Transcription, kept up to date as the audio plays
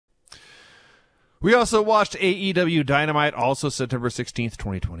We also watched AEW Dynamite, also September 16th,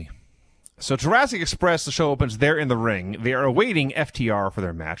 2020. So Jurassic Express, the show opens there in the ring. They are awaiting FTR for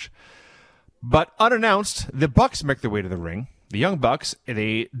their match. But unannounced, the Bucks make their way to the ring. The Young Bucks,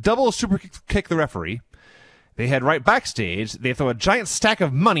 they double super kick the referee. They head right backstage. They throw a giant stack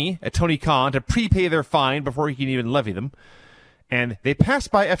of money at Tony Khan to prepay their fine before he can even levy them. And they pass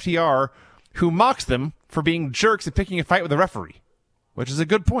by FTR, who mocks them for being jerks and picking a fight with the referee, which is a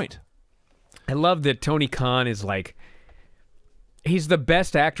good point. I love that Tony Khan is like, he's the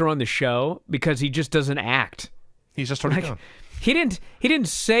best actor on the show because he just doesn't act. He's just Tony Khan. He didn't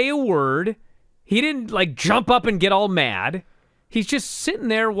say a word. He didn't like jump up and get all mad. He's just sitting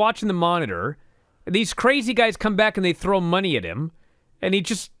there watching the monitor. These crazy guys come back and they throw money at him, and he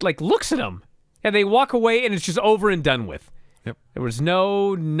just like looks at them, and they walk away, and it's just over and done with. Yep. There was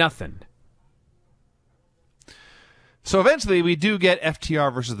nothing. So eventually we do get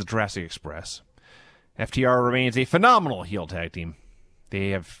FTR versus the Jurassic Express. FTR remains a phenomenal heel tag team. They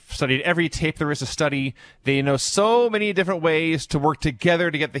have studied every tape there is to study. They know so many different ways to work together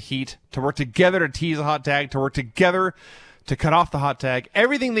to get the heat, to work together to tease a hot tag, to work together to cut off the hot tag.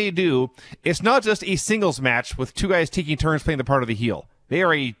 Everything they do, it's not just a singles match with two guys taking turns playing the part of the heel. They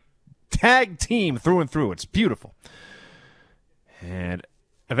are a tag team through and through. It's beautiful. And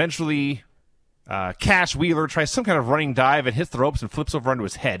eventually, Cash Wheeler tries some kind of running dive and hits the ropes and flips over onto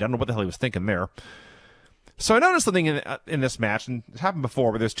his head. I don't know what the hell he was thinking there. So I noticed something in this match, and it's happened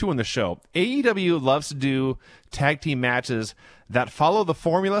before, but there's two in the show. AEW loves to do tag team matches that follow the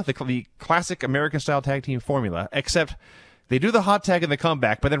formula, the classic American-style tag team formula, except they do the hot tag and the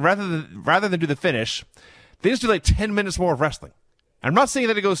comeback, but then rather than do the finish, they just do like 10 minutes more of wrestling. I'm not saying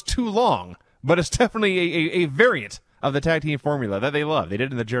that it goes too long, but it's definitely a variant of the tag team formula that they love. They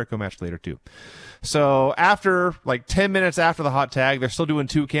did in the Jericho match later, too. So after, like 10 minutes after the hot tag, they're still doing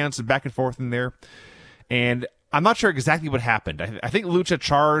two counts and back and forth in there. And I'm not sure exactly what happened. I think Lucha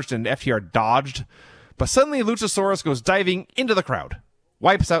charged and FTR dodged, but suddenly Luchasaurus goes diving into the crowd,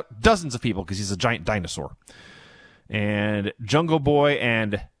 wipes out dozens of people because he's a giant dinosaur. And Jungle Boy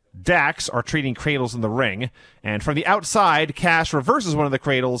and Dax are trading cradles in the ring, and from the outside, Cash reverses one of the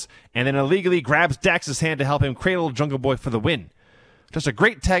cradles and then illegally grabs Dax's hand to help him cradle Jungle Boy for the win. Just a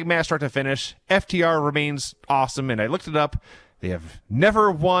great tag match start to finish. FTR remains awesome, and I looked it up. They have never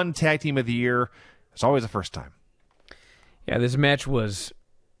won Tag Team of the Year. It's always the first time. Yeah, this match was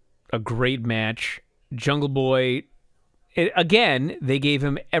a great match. Jungle Boy, again, they gave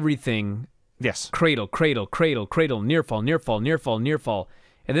him everything. Yes. Cradle, cradle, cradle, cradle, near fall, near fall, near fall, near fall.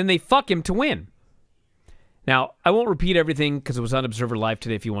 And then they fuck him to win. Now, I won't repeat everything because it was on Observer Live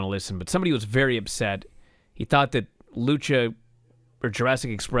today if you want to listen, but somebody was very upset. He thought that Lucha or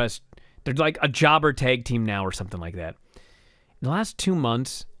Jurassic Express, they're like a jobber tag team now or something like that. In the last 2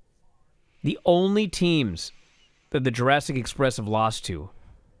 months, the only teams that the Jurassic Express have lost to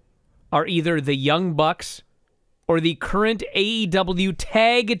are either the Young Bucks or the current AEW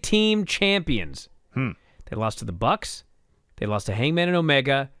Tag Team Champions. They lost to the Bucks, they lost to Hangman and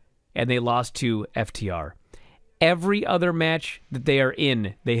Omega, and they lost to FTR. Every other match that they are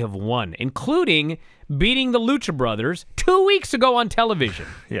in, they have won, including beating the Lucha Brothers 2 weeks ago on television.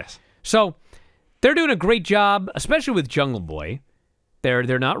 Yes. So they're doing a great job, especially with Jungle Boy.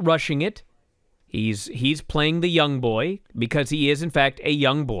 They're not rushing it. He's playing the young boy because he is, in fact, a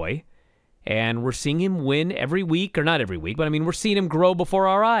young boy. And we're seeing him win every week, or not every week, but I mean, we're seeing him grow before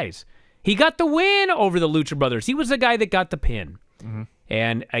our eyes. He got the win over the Lucha Brothers. He was the guy that got the pin. Mm-hmm.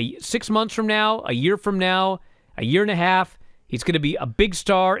 And 6 months from now, a year from now, a year and a half, he's going to be a big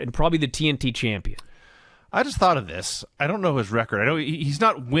star and probably the TNT champion. I just thought of this. I don't know his record. I know he's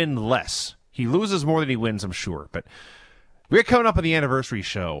not win-less. He loses more than he wins, I'm sure. But we're coming up on the anniversary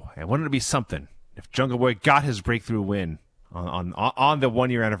show, and wouldn't it be something if Jungle Boy got his breakthrough win on the 1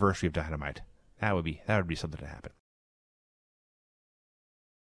 year anniversary of Dynamite? That would be something to happen.